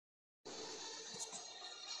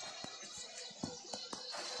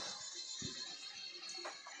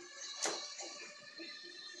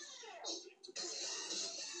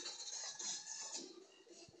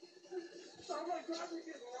God, they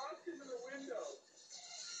get locked into the window.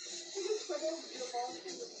 You just come over and get locked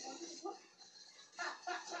in the fucking window.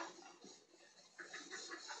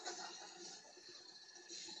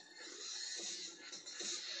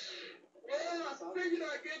 Well, I figured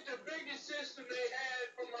I'd get the biggest system they had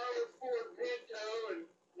from our Ford Pinto, and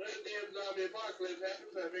when the damn zombie apocalypse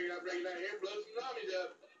happens, I figured I'd bring it out here and blow some zombies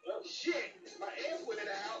up. Oh, shit! My amp went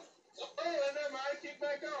out. Oh, and never mind, kick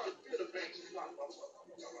back on. Feel the bass.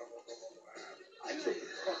 I couldn't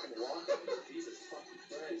fucking walk up here. Jesus fucking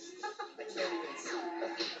Christ. I can't even see.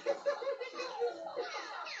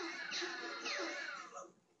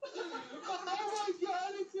 Oh my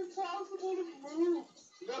God, it's impossible to move.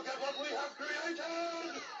 Look at what we have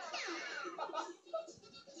created!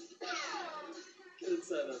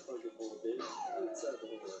 Inside that fucking hole, bitch. Inside the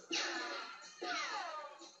hole.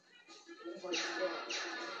 Oh my God.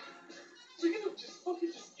 So you know, just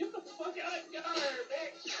get the fuck out,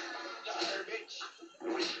 garbage! Garbage!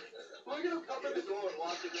 Look at him come in the door and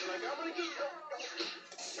watch it. They're like, I'm gonna get you.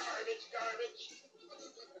 Garbage, garbage.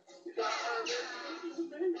 Garbage. This is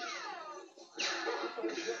amazing.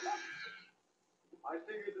 I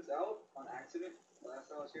figured this out on accident last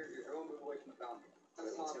time I was here. Everyone move away from the fountain.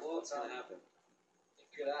 What's gonna happen?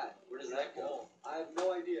 Look at that. Where does that go? I have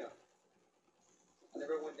no idea. I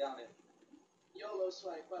never went down it. YOLO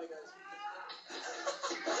swank. Bye, guys.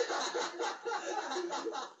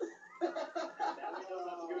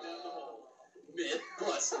 Myth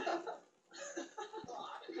busted.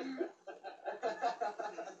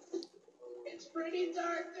 It's pretty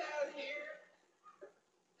dark down here.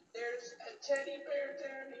 There's a teddy bear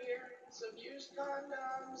down here, some used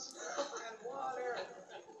condoms, and water.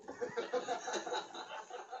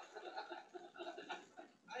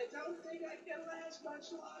 I don't think I can last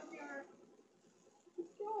much longer.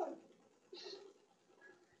 God.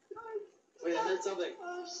 Wait, I heard something.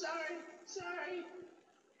 Oh, sorry.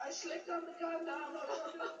 I slipped on the condom. I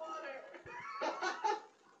went in the water.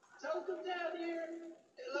 Don't come down here.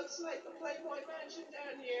 It looks like the Playboy Mansion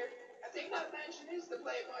down here. I think that mansion is the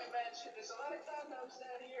Playboy Mansion. There's a lot of condoms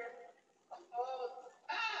down here. Oh,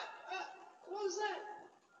 what was that?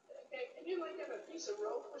 Okay, can you like get a piece of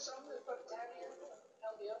rope or something and put it down here?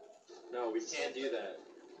 Help me up. No, we can't do that.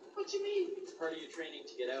 What you mean? It's part of your training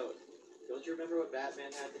to get out. Don't you remember what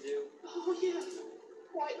Batman had to do? Oh yeah.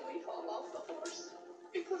 Why do we fall off the horse?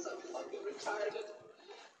 Because I'm fucking retarded.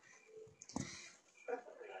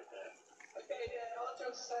 Okay, yeah, all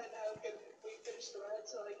jokes aside now, can we finish the ride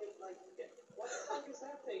so I can, like, get... What the fuck is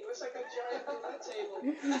that thing? It looks like a giant roulette table.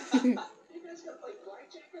 You guys gonna play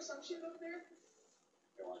blackjack or some shit up there?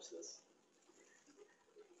 Here, watch this.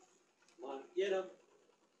 Come on, get him!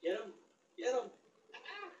 Get him! Get him!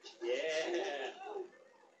 Yeah!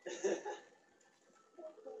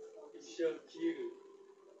 He's so cute.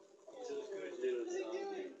 He's so good, little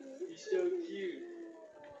zombie. He's so cute.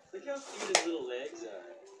 Look how cute his little legs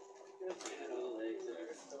are. Look how cute his little legs are.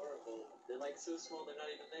 Adorable. They're like so small, they're not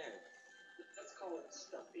even there. Let's call it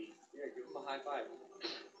Stuffy. Here, give him a high five.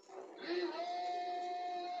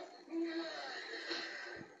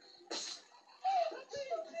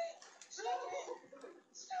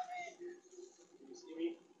 You see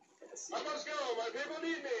me? I must go. My people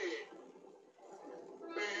need me.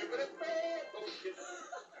 Oh, shit.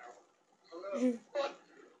 Oh, no. What?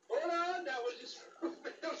 Hold on. That was just...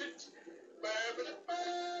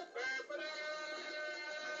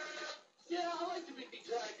 Yeah, I like to be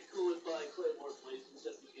tactical with my Claymore places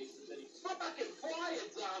just in case there's any fucking flying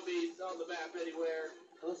zombies on the map anywhere.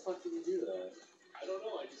 How the fuck did you do that? I don't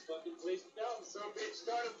know. I just fucking placed it down. Some bitch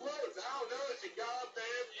started floating. I don't know. It's a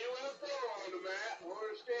goddamn UFO on the map. I don't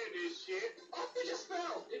understand this shit. Oh, it just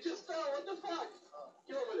fell. It just fell. What the fuck?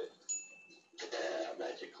 Kill with it. Yeah,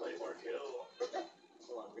 magic Claymore kill.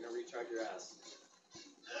 Hold on, we're gonna recharge your ass.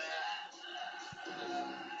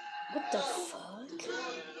 What the fuck?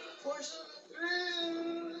 Push.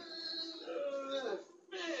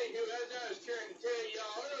 Anywho, as I was trying to tell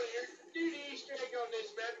y'all earlier, do the Easter egg on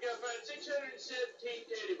this map. You gotta find 617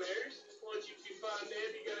 teddy bears. Once you find them,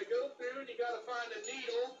 you gotta go through and you gotta find a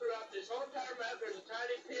needle throughout this whole entire map. There's a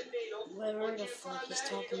tiny pin needle. Whatever the fuck he's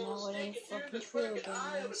talking about, what ain't fucking true,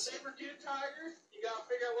 guys. You gotta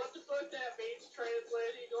figure out what the fuck that means.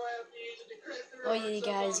 Translate it. You gonna have to use it to credit the Oh, you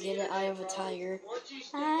guys get it. Eye of a tiger.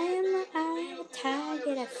 I am the eye of a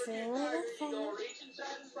tiger that fell like a fan. Reach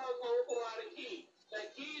inside the stronghold, pull out a key.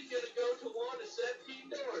 That key is gonna go to one of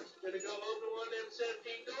 17 doors. Gonna go open one of them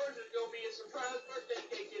 17 doors. There's gonna be a surprise birthday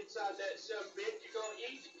cake inside that bitch. You're gonna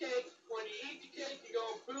eat the cake. When you eat the cake, you're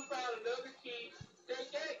gonna poop out another key.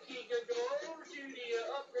 Take that key, gonna go over to the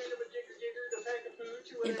upgrade of a jigger, the pack of pooch,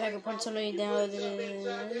 or You whatever. pack a punch somebody down.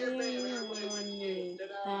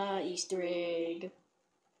 Easter egg.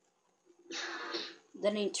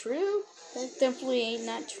 That ain't true? That definitely ain't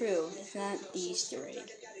not true. It's not the Easter egg.